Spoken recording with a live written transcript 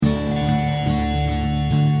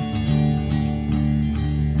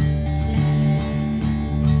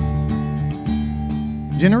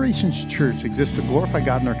Generations Church exists to glorify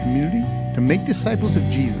God in our community, to make disciples of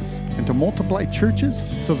Jesus, and to multiply churches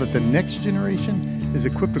so that the next generation is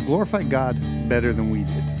equipped to glorify God better than we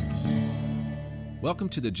did. Welcome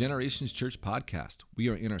to the Generations Church podcast. We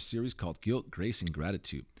are in our series called Guilt, Grace, and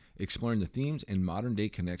Gratitude, exploring the themes and modern-day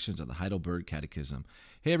connections of the Heidelberg Catechism.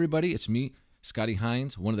 Hey everybody, it's me, Scotty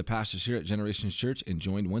Hines, one of the pastors here at Generations Church, and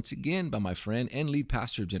joined once again by my friend and lead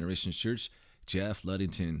pastor of Generations Church, Jeff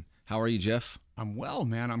Ludington. How are you, Jeff? I'm well,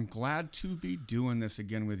 man. I'm glad to be doing this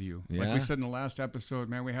again with you. Yeah. Like we said in the last episode,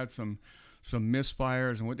 man, we had some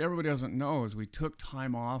misfires, and what everybody doesn't know is we took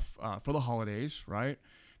time off for the holidays, right?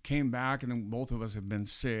 Came back, and then both of us have been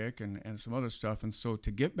sick and some other stuff. And so to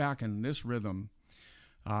get back in this rhythm,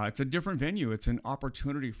 it's a different venue. It's an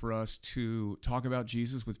opportunity for us to talk about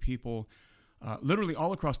Jesus with people literally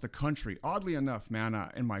all across the country. Oddly enough, man,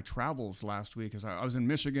 in my travels last week, as I was in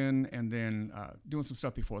Michigan and then doing some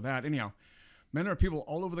stuff before that. Anyhow, man, there are people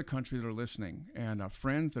all over the country that are listening, and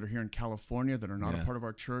friends that are here in California that are not a part of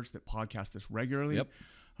our church that podcast this regularly.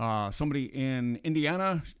 Yep. Somebody in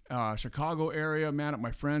Indiana, Chicago area, man,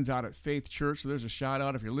 my friends out at Faith Church. So there's a shout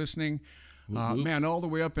out if you're listening. Man, all the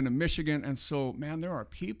way up into Michigan. And so, man, there are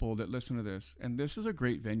people that listen to this, and this is a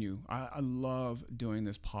great venue. I love doing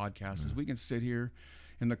this podcast as we can sit here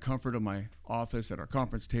in the comfort of my office at our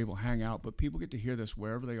conference table, hang out, but people get to hear this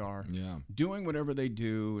wherever they are, doing whatever they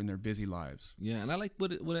do in their busy lives. Yeah, and I like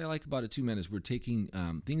what I like about it too, man, is we're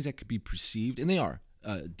taking things that could be perceived, and they are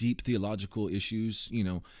deep theological issues,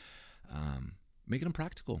 making them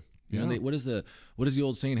practical. You know, what is the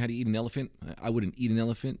old saying? How do you eat an elephant? I wouldn't eat an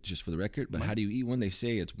elephant, just for the record. But how do you eat one? They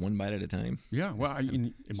say it's one bite at a time. Yeah, well,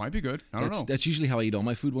 it might be good. I don't know. That's usually how I eat all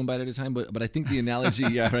my food, one bite at a time. But I think the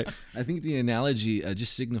analogy, I think the analogy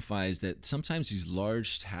just signifies that sometimes these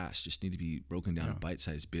large tasks just need to be broken down in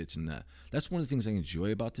bite-sized bits. And that's one of the things I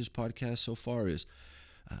enjoy about this podcast so far is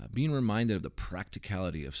being reminded of the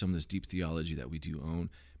practicality of some of this deep theology that we do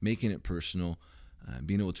own, making it personal.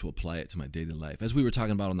 Being able to apply it to my daily life. As we were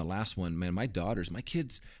talking about on the last one, man, my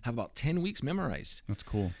kids have about 10 weeks memorized. That's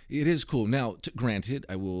cool. It is cool. Now, granted,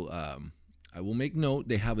 I will make note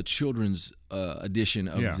they have a children's edition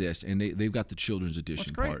of this, and they've got the children's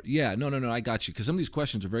edition part. Yeah, no, I got you. Because some of these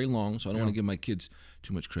questions are very long, so I don't want to give my kids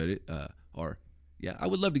too much credit. Yeah, I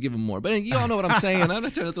would love to give them more, but you all know what I'm saying. I'm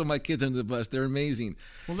not trying to throw my kids under the bus. They're amazing.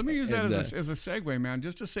 Well, let me use that as a segue, man,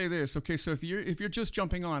 just to say this. Okay, so if you're just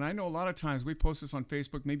jumping on, I know a lot of times we post this on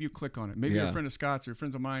Facebook. Maybe you click on it. Maybe you're a friend of Scott's or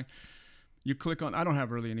friends of mine. You click on, I don't have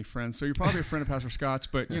really any friends, so you're probably a friend of Pastor Scott's,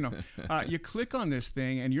 but you click on this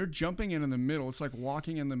thing and you're jumping in the middle. It's like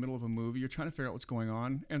walking in the middle of a movie. You're trying to figure out what's going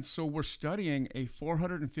on. And so we're studying a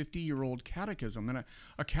 450-year-old catechism. And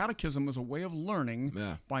a catechism is a way of learning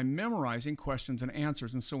by memorizing questions and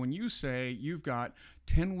answers. And so when you say you've got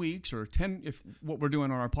 10 weeks or 10, if what we're doing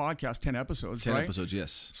on our podcast, 10 episodes, 10 right? 10 episodes,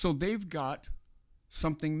 yes. So they've got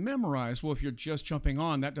something memorized. Well, if you're just jumping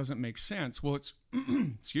on, that doesn't make sense. Well, it's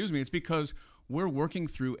it's because we're working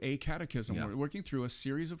through a catechism. We're working through a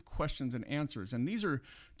series of questions and answers, and these are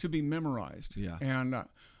to be memorized. Yeah. And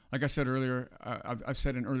like I said earlier, I've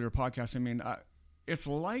said in earlier podcasts, it's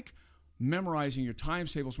like memorizing your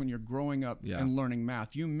times tables when you're growing up and learning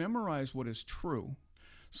math. You memorize what is true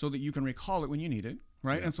so that you can recall it when you need it.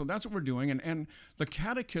 Right? Yeah. And so that's what we're doing. And the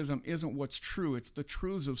catechism isn't what's true. It's the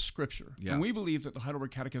truths of Scripture. Yeah. And we believe that the Heidelberg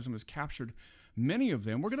Catechism has captured many of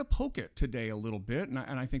them. We're going to poke it today a little bit, and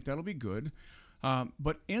I think that'll be good.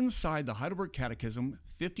 But inside the Heidelberg Catechism,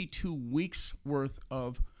 52 weeks worth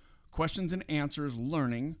of questions and answers,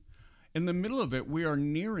 learning. In the middle of it, we are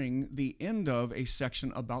nearing the end of a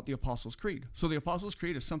section about the Apostles' Creed. So the Apostles'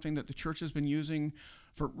 Creed is something that the church has been using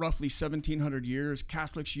for roughly 1,700 years.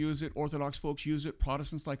 Catholics use it, Orthodox folks use it,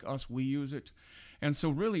 Protestants like us, we use it. And so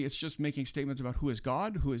really it's just making statements about who is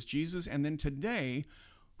God, who is Jesus, and then today,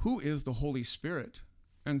 who is the Holy Spirit?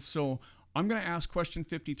 And so I'm going to ask question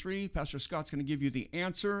 53. Pastor Scott's going to give you the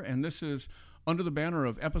answer, and this is under the banner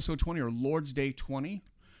of episode 20 or Lord's Day 20.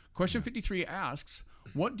 Question 53 asks,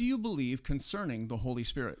 what do you believe concerning the Holy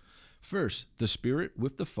Spirit? First, the Spirit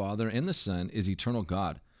with the Father and the Son is eternal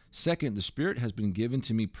God. Second, the Spirit has been given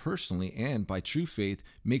to me personally and by true faith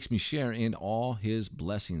makes me share in all His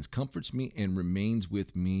blessings, comforts me, and remains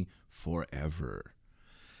with me forever.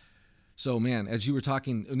 So, man, as you were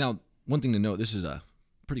talking, now, one thing to note, this is a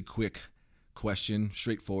pretty quick question,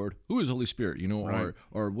 straightforward. Who is the Holy Spirit? Right.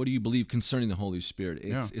 Or what do you believe concerning the Holy Spirit?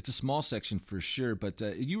 It's a small section for sure, but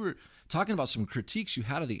you were talking about some critiques you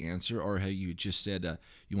had of the answer, or how you just said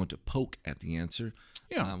you want to poke at the answer.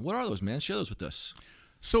 Yeah. What are those, man? Share those with us.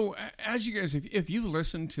 So as you guys, if you've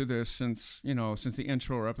listened to this since the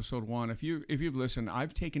intro or episode 1, if you've listened,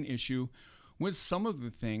 I've taken issue with some of the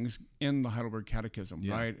things in the Heidelberg Catechism,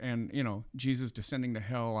 right? And, Jesus descending to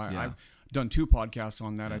hell, I've done 2 podcasts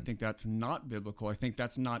on that. I think that's not biblical. I think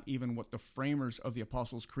that's not even what the framers of the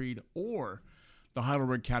Apostles' Creed or the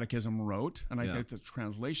Heidelberg Catechism wrote, and I think it's a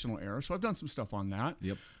translational error. So I've done some stuff on that.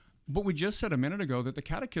 Yep. But we just said a minute ago that the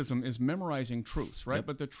Catechism is memorizing truths, right? Yep.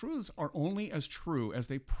 But the truths are only as true as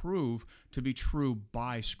they prove to be true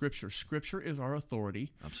by Scripture. Scripture is our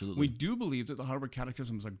authority. Absolutely. We do believe that the Heidelberg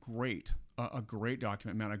Catechism is a great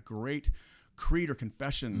document, man, a great creed or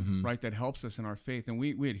confession, right, that helps us in our faith. And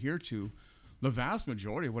we adhere to the vast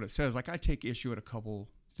majority of what it says. Like, I take issue at a couple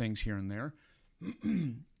things here and there.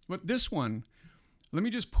 But this one, let me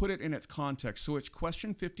just put it in its context. So it's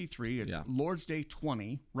question 53. It's Lord's Day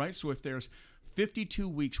 20, right? So if there's 52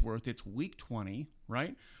 weeks worth, it's week 20,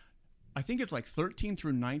 right? I think it's like 13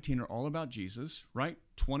 through 19 are all about Jesus, right?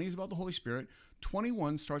 20 is about the Holy Spirit.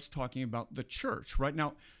 21 starts talking about the church, right?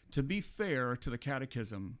 Now, to be fair to the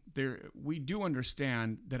Catechism, we do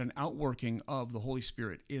understand that an outworking of the Holy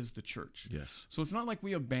Spirit is the church. Yes. So it's not like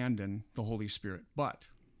we abandon the Holy Spirit, but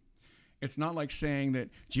it's not like saying that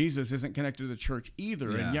Jesus isn't connected to the church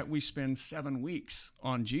either, and yet we spend 7 weeks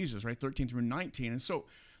on Jesus, right? 13 through 19. And so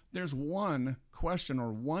there's one question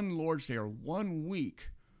or one Lord's Day or 1 week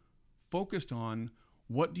focused on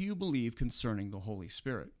what do you believe concerning the Holy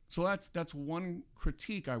Spirit. So that's one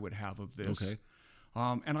critique I would have of this. Okay.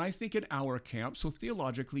 And I think in our camp, so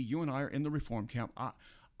theologically, you and I are in the Reform camp,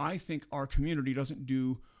 I think our community doesn't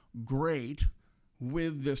do great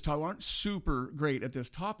with this topic, aren't super great at this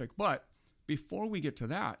topic, but before we get to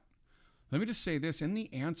that, let me just say this in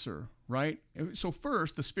the answer, right? So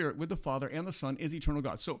first, the Spirit with the Father and the Son is eternal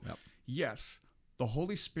God. So yes, the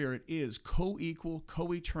Holy Spirit is co-equal,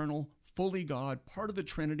 co-eternal, fully God, part of the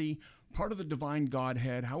Trinity, part of the divine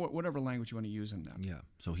Godhead, whatever language you want to use in that. Yeah,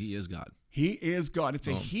 so he is God. He is God. It's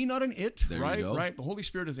a he, not an it, right? You go. Right? The Holy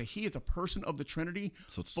Spirit is a he. It's a person of the Trinity,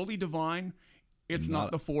 so it's fully divine. It's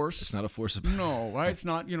not the Force. It's not a force. No, right? It's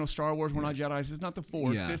not, Star Wars, we're not Jedis. It's not the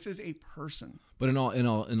Force. Yeah. This is a person. But in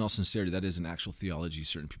all sincerity, that is an actual theology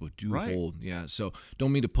certain people do hold. Yeah. So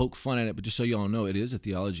don't mean to poke fun at it, but just so y'all know, it is a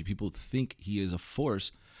theology. People think he is a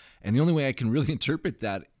force. And the only way I can really interpret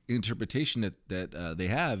that interpretation that they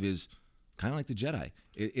have is kind of like the Jedi.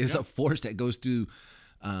 It is a force that goes through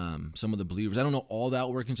some of the believers. I don't know all the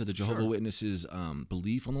outworkings of the Jehovah's Witnesses'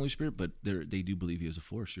 belief on the Holy Spirit, but they do believe he is a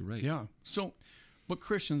force. You're right. Yeah. So, but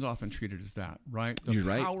Christians often treat it as that, right? The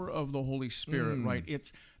power of the Holy Spirit, right?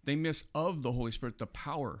 They miss of the Holy Spirit the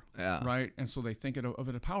power, right? And so they think of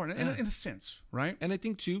it as power, in a sense, right? And I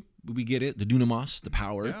think too, we get it, the dunamis, the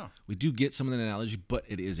power. Yeah. We do get some of the analogy, but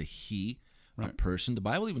it is a he, a person. The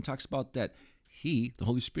Bible even talks about that he, the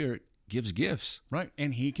Holy Spirit, gives gifts. Right,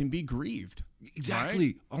 and he can be grieved. Exactly.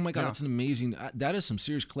 Right? Oh my God, that's an amazing, that is some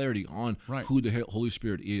serious clarity on who the Holy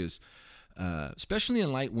Spirit is. Especially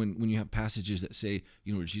in light when you have passages that say,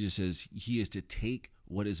 where Jesus says he is to take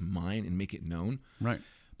what is mine and make it known. Right.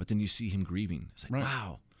 But then you see him grieving. It's like,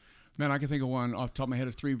 wow. Man, I can think of one off the top of my head.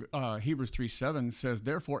 Is Hebrews 3:7 says,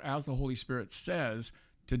 therefore, as the Holy Spirit says,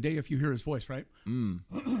 today if you hear his voice, right?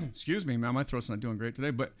 Excuse me, man, my throat's not doing great today,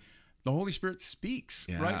 but the Holy Spirit speaks,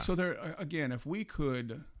 right? So there, again, if we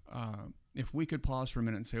could pause for a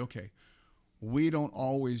minute and say, okay, we don't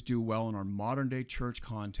always do well in our modern day church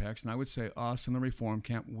context, and I would say us in the Reform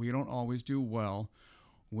camp, we don't always do well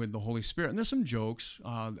with the Holy Spirit. And there's some jokes.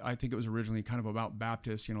 I think it was originally kind of about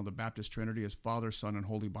Baptists. The Baptist Trinity is Father, Son, and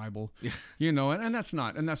Holy Bible. And that's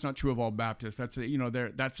not true of all Baptists. That's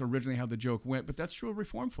that's originally how the joke went, but that's true of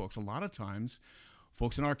Reformed folks. A lot of times,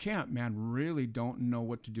 folks in our camp, man, really don't know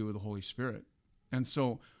what to do with the Holy Spirit. And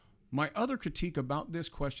so my other critique about this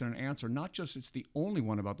question and answer, not just it's the only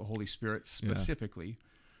one about the Holy Spirit specifically,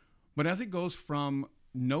 but as it goes from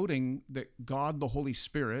noting that God, the Holy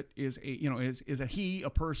Spirit, is a he, a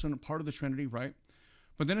person, a part of the Trinity, right?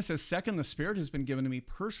 But then it says, second, the Spirit has been given to me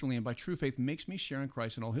personally, and by true faith makes me share in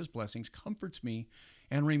Christ and all his blessings, comforts me,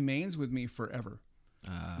 and remains with me forever.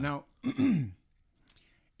 Now,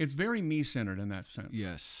 it's very me-centered in that sense.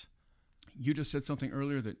 Yes. You just said something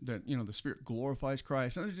earlier that the Spirit glorifies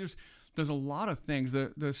Christ, and there's a lot of things.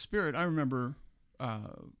 The Spirit, I remember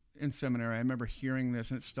in seminary, I remember hearing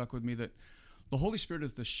this, and it stuck with me that the Holy Spirit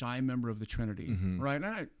is the shy member of the Trinity, right?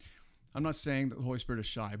 And I'm not saying that the Holy Spirit is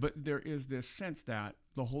shy, but there is this sense that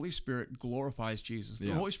the Holy Spirit glorifies Jesus.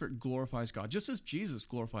 The Holy Spirit glorifies God, just as Jesus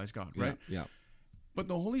glorifies God, right? Yeah. But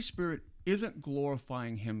the Holy Spirit isn't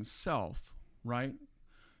glorifying himself, right?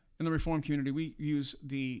 In the Reformed community, we use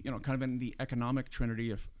the, kind of in the economic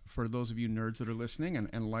Trinity, for those of you nerds that are listening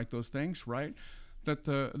and like those things, right?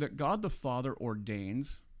 That God the Father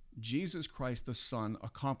ordains, Jesus Christ the Son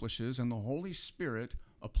accomplishes and the Holy Spirit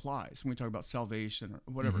applies. When we talk about salvation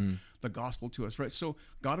or whatever, the gospel to us, right? So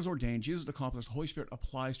God has ordained, Jesus accomplished, the Holy Spirit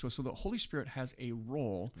applies to us. So the Holy Spirit has a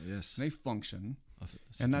role, Yes. and a function,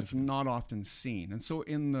 and that's not often seen. And so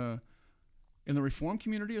in the Reformed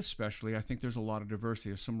community especially, I think there's a lot of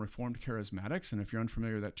diversity. There's some Reformed charismatics, and if you're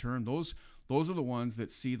unfamiliar with that term, those are the ones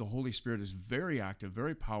that see the Holy Spirit as very active,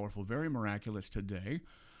 very powerful, very miraculous today.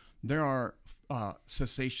 There are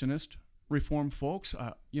cessationist Reformed folks,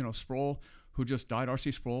 Sproul, who just died,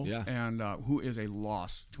 R.C. Sproul, Yeah. and who is a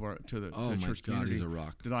loss to the Oh, my church God, community. he's a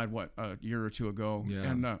rock. Died, a year or two ago. Yeah.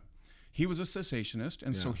 And he was a cessationist,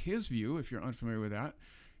 and so Yeah. his view, if you're unfamiliar with that,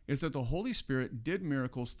 is that the Holy Spirit did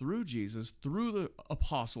miracles through Jesus, through the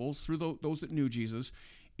apostles, through those that knew Jesus,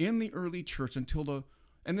 in the early church until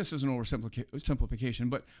and this is an oversimplification,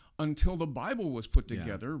 but until the Bible was put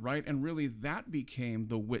together, right? And really that became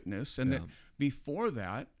the witness. And that before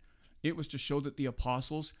that, it was to show that the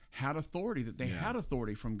apostles had authority, that they had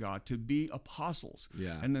authority from God to be apostles.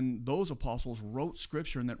 Yeah. And then those apostles wrote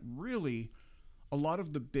scripture, and that really a lot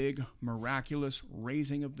of the big miraculous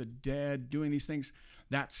raising of the dead, doing these things,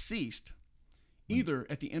 that ceased either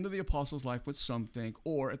at the end of the apostles' life, what some think,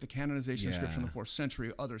 or at the canonization of scripture in the 4th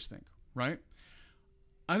century, others think, right?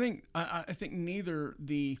 I think neither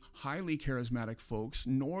the highly charismatic folks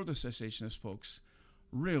nor the cessationist folks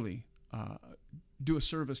really do a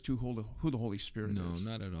service to who the Holy Spirit is.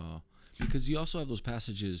 No, not at all. Because you also have those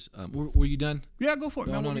passages. Were you done? Yeah, go for it.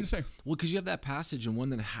 What were you to say? Well, because you have that passage and one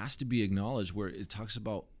that has to be acknowledged where it talks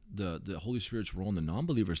about the Holy Spirit's role in the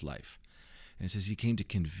non-believer's life. And it says he came to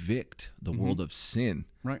convict the world of sin,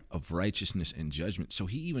 right, of righteousness and judgment. So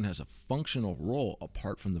he even has a functional role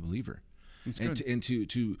apart from the believer. And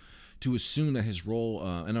to assume that his role,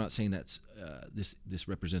 and I'm not saying that's this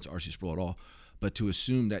represents R.C. Sproul at all, but to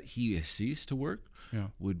assume that he has ceased to work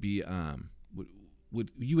would be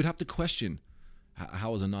you would have to question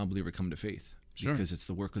how is a non-believer come to faith. Sure. Because it's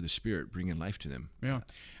the work of the Spirit bringing life to them. Yeah.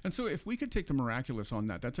 And so if we could take the miraculous on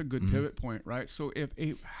that, that's a good pivot point, right? So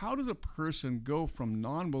how does a person go from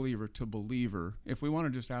non-believer to believer, if we want to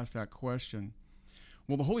just ask that question?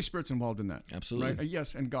 Well, the Holy Spirit's involved in that. Absolutely. Right?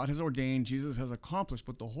 Yes, and God has ordained, Jesus has accomplished,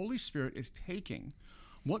 but the Holy Spirit is taking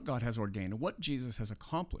what God has ordained, what Jesus has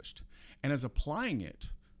accomplished, and is applying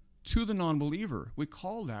it to the non-believer. We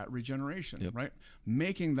call that regeneration, right?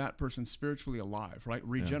 Making that person spiritually alive, right?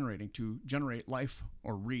 Regenerating, to generate life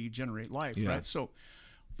or regenerate life, right? So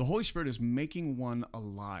the Holy Spirit is making one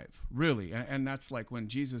alive, really. And that's like when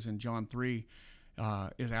Jesus in John 3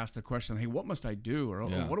 is asked the question, hey, what must I do? Or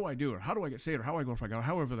what do I do? Or how do I get saved? Or how do I glorify God?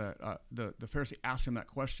 However, the Pharisee asks him that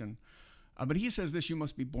question. But he says this, you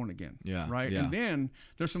must be born again, right? And then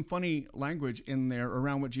there's some funny language in there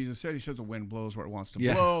around what Jesus said. He says the wind blows where it wants to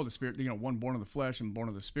blow, the Spirit, one born of the flesh and born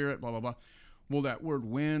of the Spirit, blah, blah, blah. Well, that word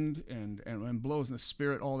wind and blows and the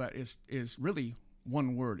Spirit, all that is really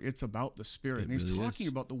one word. It's about the Spirit. And he's really talking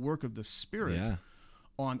about the work of the Spirit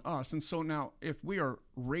on us. And so now if we are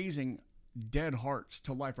raising dead hearts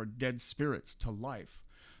to life or dead spirits to life,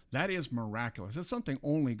 that is miraculous. It's something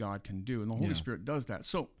only God can do, and the Holy Spirit does that.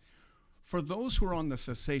 So for those who are on the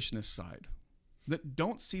cessationist side that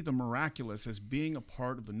don't see the miraculous as being a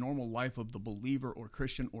part of the normal life of the believer or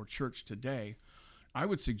Christian or church today, I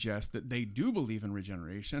would suggest that they do believe in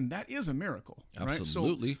regeneration. That is a miracle,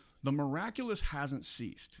 Absolutely. Right? So the miraculous hasn't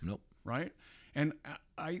ceased, Nope. right? And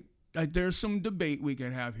there's some debate we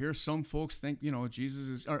could have here. Some folks think, Jesus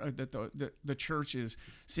is, or that the church is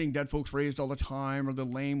seeing dead folks raised all the time, or the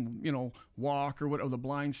lame, walk, or the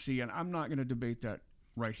blind see. And I'm not going to debate that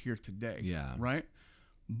right here today. Right?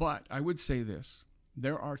 But I would say this.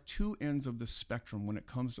 There are two ends of the spectrum when it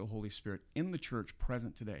comes to the Holy Spirit in the church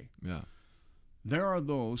present today. Yeah. There are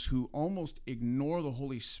those who almost ignore the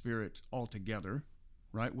Holy Spirit altogether,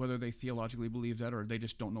 right? Whether they theologically believe that or they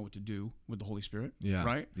just don't know what to do with the Holy Spirit,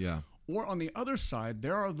 right? Yeah. Or on the other side,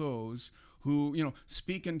 there are those who,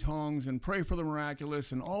 speak in tongues and pray for the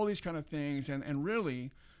miraculous and all these kind of things. And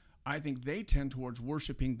really, I think they tend towards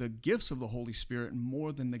worshiping the gifts of the Holy Spirit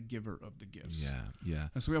more than the giver of the gifts. Yeah.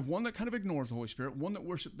 And so we have one that kind of ignores the Holy Spirit, one that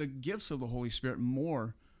worships the gifts of the Holy Spirit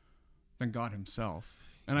more than God himself.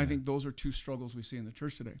 And I think those are two struggles we see in the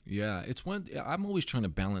church today. Yeah, I'm always trying to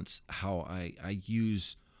balance how I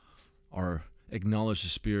use or acknowledge the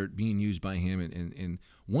Spirit being used by him. And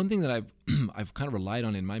one thing that I've kind of relied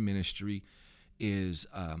on in my ministry is,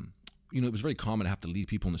 it was very common to have to lead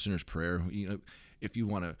people in the sinner's prayer. If you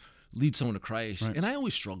want to lead someone to Christ. Right. And I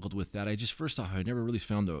always struggled with that. First off, I never really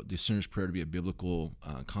found the sinner's prayer to be a biblical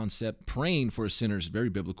concept. Praying for a sinner is very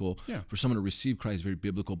biblical. Yeah. For someone to receive Christ is very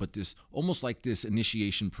biblical. But this, almost like this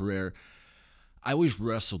initiation prayer, I always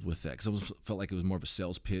wrestled with that because felt like it was more of a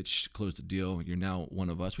sales pitch. Close the deal. You're now one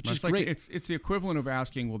of us, which is great. It's the equivalent of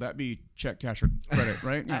asking, will that be check, cash, or credit,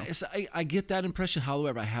 right? You know. I get that impression.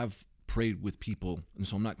 However, I have prayed with people, and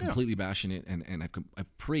so I'm not completely bashing it, and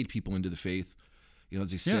I've prayed people into the faith. You know,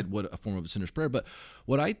 as they said, what a form of a sinner's prayer. But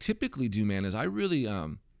what I typically do, man, is I really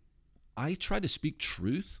I try to speak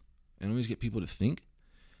truth and always get people to think.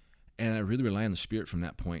 And I really rely on the Spirit from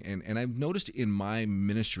that point. And I've noticed in my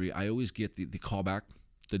ministry, I always get the call back,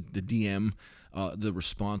 the DM, the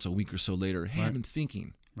response a week or so later, hey, I've been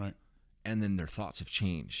thinking. Right. And then their thoughts have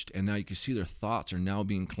changed. And now you can see their thoughts are now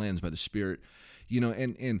being cleansed by the Spirit. You know,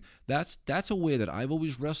 and that's a way that I've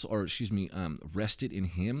always rested in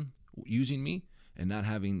Him using me and not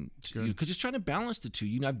having, because it's trying to balance the two.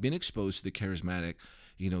 You know, I've been exposed to the charismatic.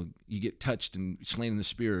 You know, you get touched and slain in the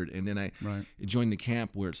Spirit, and then I joined the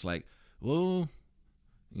camp where it's like, well,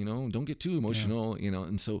 you know, don't get too emotional, you know,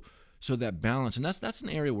 and so that balance, and that's an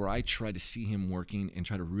area where I try to see Him working and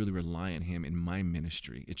try to really rely on Him in my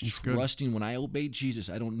ministry. It's trusting good. When I obey Jesus,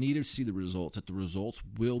 I don't need to see the results; that the results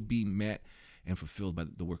will be met and fulfilled by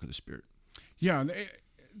the work of the Spirit. Yeah,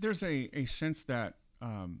 there's a sense that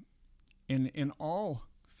in all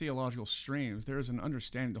theological streams, there is an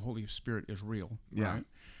understanding the Holy Spirit is real. Yeah. Right?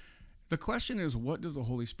 The question is, what does the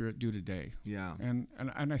Holy Spirit do today? Yeah. And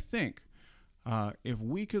I think if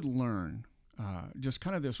we could learn just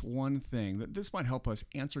kind of this one thing, that this might help us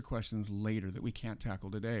answer questions later that we can't tackle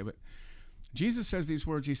today. But Jesus says these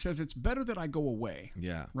words. He says, it's better that I go away.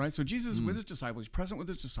 Yeah. Right? So Jesus is with His disciples. He's present with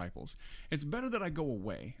His disciples. It's better that I go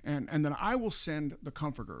away. And then I will send the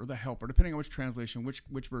Comforter or the Helper, depending on which translation,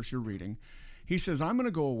 which verse you're reading. He says, I'm going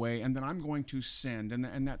to go away, and then I'm going to send.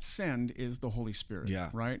 And that send is the Holy Spirit.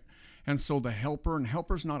 Yeah. Right? And so the Helper, and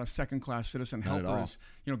Helper's not a second-class citizen. Not Helper is,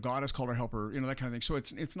 you know, God has called our Helper, you know, that kind of thing. So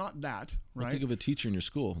it's not that, right? Well, think of a teacher in your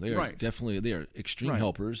school. They are they are extreme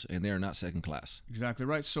helpers, and they are not second class. Exactly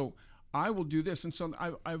right. So I will do this. And so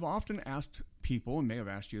I've often asked people, and may have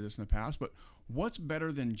asked you this in the past, but what's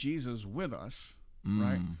better than Jesus with us?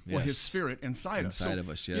 Right? Yes. Well, His Spirit inside us. Inside of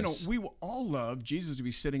us, yes. You know, we will all love Jesus to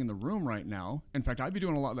be sitting in the room right now. In fact, I'd be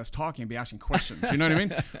doing a lot less talking and be asking questions. You know what I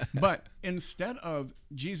mean? But instead of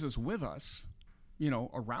Jesus with us, you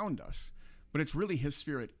know, around us, but it's really His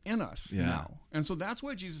Spirit in us now. And so that's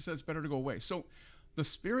why Jesus says it's better to go away. So the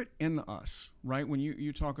Spirit in us, right, when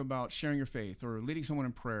you talk about sharing your faith or leading someone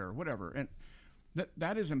in prayer or whatever, and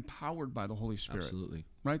that is empowered by the Holy Spirit. Absolutely.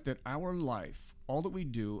 Right? That our life, all that we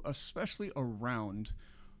do, especially around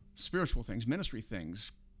spiritual things, ministry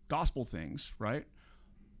things, gospel things, right?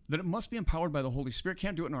 That it must be empowered by the Holy Spirit.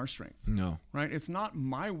 Can't do it in our strength. No. Right? It's not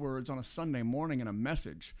my words on a Sunday morning in a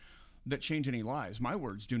message that change any lives. My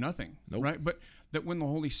words do nothing. Nope. Right? But that when the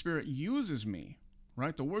Holy Spirit uses me,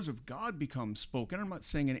 right, the words of God become spoken. I'm not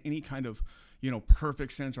saying in any kind of, you know,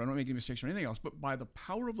 perfect sense, or I don't make any mistakes or anything else, but by the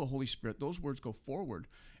power of the Holy Spirit, those words go forward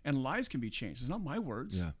and lives can be changed. It's not my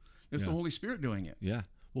words. Yeah. It's the Holy Spirit doing it. Yeah.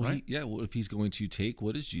 Well, right? Well, if He's going to take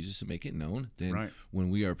what is Jesus and make it known, then when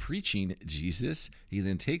we are preaching Jesus, He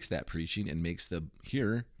then takes that preaching and makes the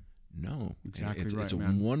hearer know. Exactly it's, right, it's a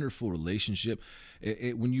man. wonderful relationship.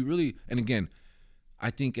 When you really, and again, I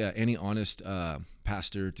think any honest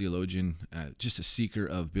pastor, theologian, just a seeker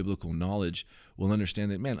of biblical knowledge will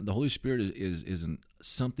understand that, man, the Holy Spirit is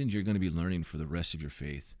something you're going to be learning for the rest of your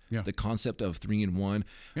faith. Yeah. The concept of 3 in 1.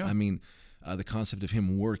 Yeah. I mean, the concept of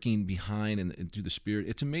Him working behind and through the Spirit.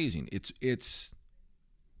 It's amazing. It's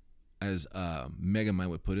as Megamind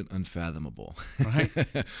would put it, unfathomable. Right.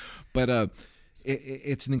 But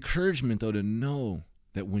it's an encouragement, though, to know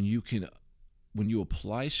that when you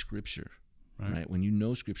apply Scripture, right? When you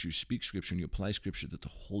know Scripture, you speak Scripture, and you apply Scripture, that the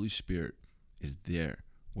Holy Spirit is there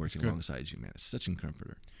working alongside you, man. It's such a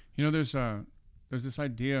comforter. You know, there's this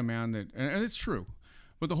idea, man, that, and it's true,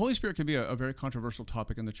 but the Holy Spirit can be a very controversial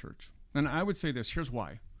topic in the church. And I would say this, here's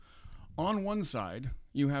why. On one side,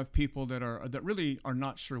 you have people that really are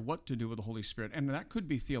not sure what to do with the Holy Spirit, and that could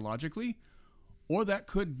be theologically, or that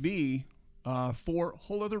could be for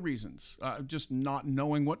whole other reasons, just not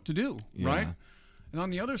knowing what to do, right? And on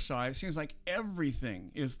the other side, it seems like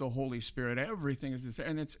everything is the Holy Spirit. Everything is this,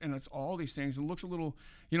 and it's all these things. It looks a little,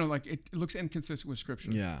 you know, like it looks inconsistent with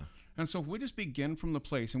Scripture. Yeah. And so if we just begin from the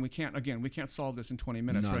place, and we can't solve this in 20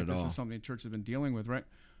 minutes, Not right? at This all. is something the church has been dealing with, right?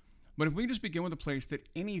 But if we just begin with the place that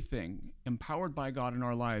anything empowered by God in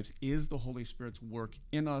our lives is the Holy Spirit's work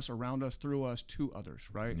in us, around us, through us, to others,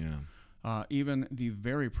 right? Yeah. even the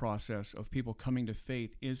very process of people coming to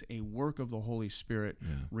faith is a work of the Holy Spirit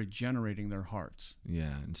regenerating their hearts.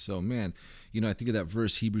 Yeah, and so, man, I think of that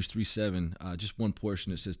verse, Hebrews 3:7, just one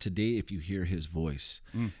portion. It says, today if you hear his voice.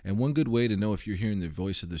 And one good way to know if you're hearing the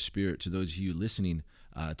voice of the Spirit to those of you listening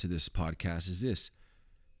to this podcast is this.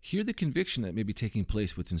 Hear the conviction that may be taking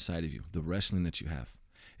place within inside of you, the wrestling that you have.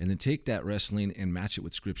 And then take that wrestling and match it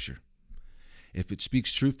with Scripture. If it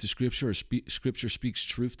speaks truth to Scripture, or Scripture speaks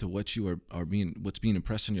truth to what you what's being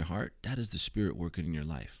impressed on your heart, that is the Spirit working in your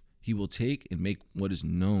life. He will take and make what is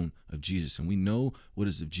known of Jesus. And we know what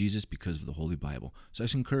is of Jesus because of the Holy Bible. So I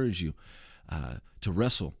just encourage you to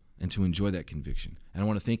wrestle and to enjoy that conviction. And I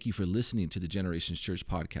want to thank you for listening to the Generations Church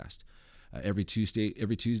podcast. Every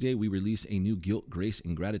Tuesday, we release a new Guilt, Grace,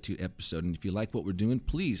 and Gratitude episode. And if you like what we're doing,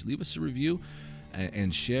 please leave us a review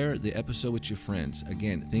and share the episode with your friends.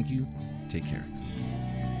 Again, thank you. Take care.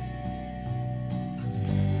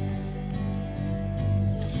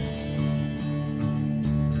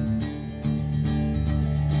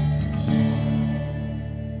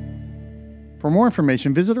 For more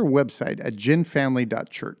information, visit our website at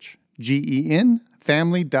genfamily.church, GEN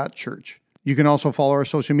family.church. You can also follow our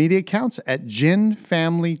social media accounts at Gen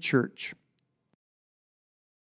Family Church.